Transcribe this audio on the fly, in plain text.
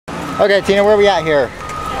Okay, Tina, where are we at here?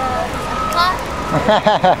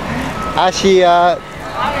 Ashley,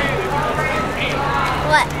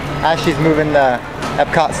 what? Ashley's moving the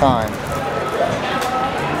Epcot sign.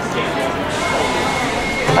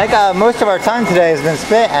 I think most of our time today has been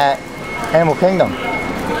spent at Animal Kingdom.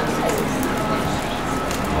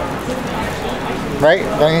 Right?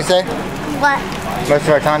 Don't you say? What? Most of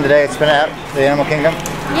our time today is spent at the Animal Kingdom?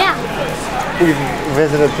 Yeah. We've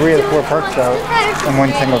visited 3 of the 4 parks though in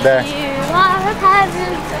one single day. You are a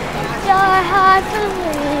pirate, your heart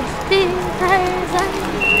believing person.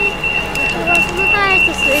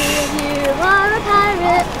 You are a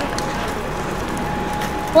pirate.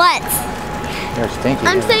 What? You're stinky.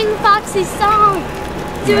 I'm singing Foxy's song.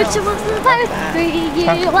 Do what you want to the pirate.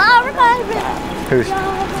 You are a pirate. Who's?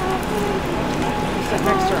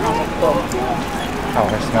 Oh,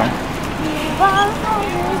 there's smell.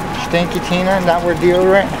 Stinky Tina, is that where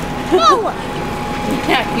deodorant? No!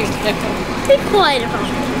 Yeah, you do. Be quiet about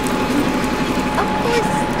it. Of course.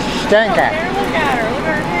 Stinky. Look at her. Look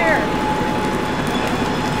at her hair.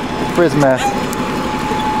 Frizz mess.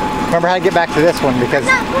 Remember how to get back to this one because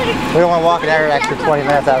we don't want to walk an extra 20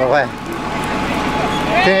 minutes out of the way.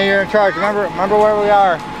 Tina, you're in charge. Remember where we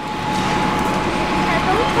are.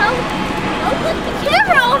 Don't put the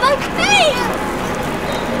camera on my face!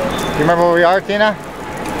 Do you remember where we are, Tina?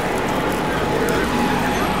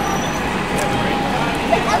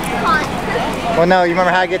 Well, no, you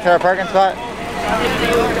remember how to get to our parking spot?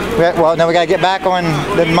 Well, no, we gotta get back on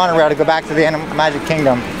the monorail to go back to the Magic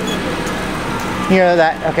Kingdom. You know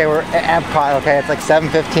that, okay, we're at Epcot, okay, it's like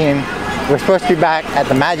 7:15. We're supposed to be back at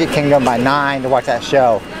the Magic Kingdom by 9 to watch that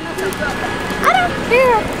show. I don't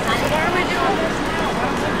care.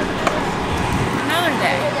 Another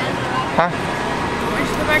day. Huh? We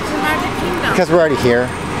should go back to the Magic Kingdom. Because we're already here.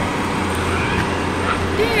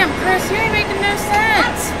 Damn, Chris, you ain't making no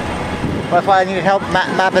sense. Well, that's why I needed help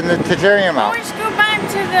mapping the terrarium out. We should go back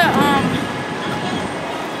to the,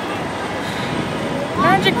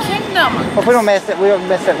 Magic Kingdom. Well, if we don't miss it, we'll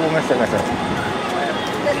miss it.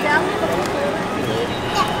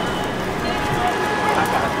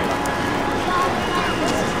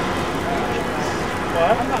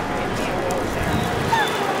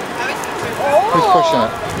 Who's pushing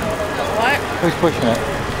it? What? Who's pushing it?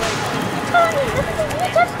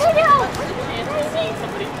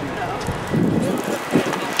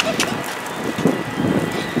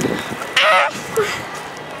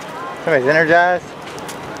 Somebody's energized.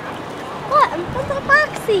 What? I'm from the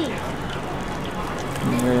Foxy.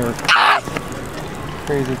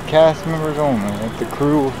 Crazy cast members only. Like the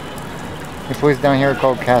crew. This place down here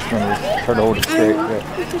called cast members. Try to hold it straight.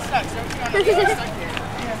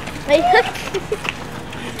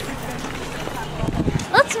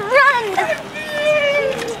 Let's run!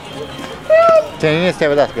 Tina, you need to stay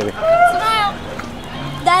with us, baby. Smile.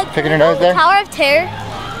 Dad, Picking your nose there? Tower of Terror.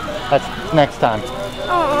 That's next time.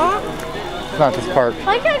 Aww. It's not this park.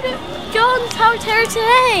 Why can't I go on the Tower of Terror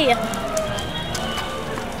today?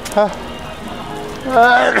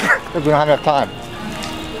 Because we don't have enough time.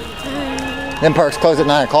 Them parks close at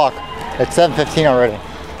 9 o'clock. It's 7:15 already.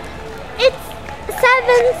 It's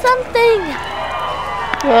 7 something.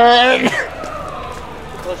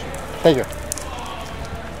 Thank you.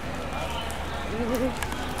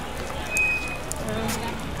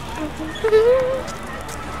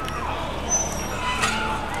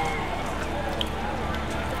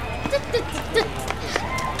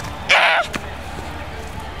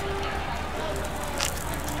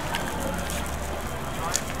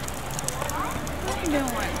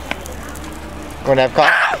 Going to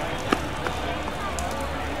Epcot?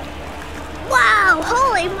 Wow,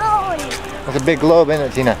 holy moly. That's a big globe, isn't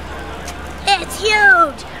it, Tina? It's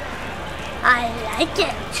huge. I like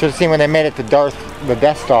it. Should have seen when they made it to the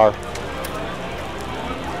Death Star.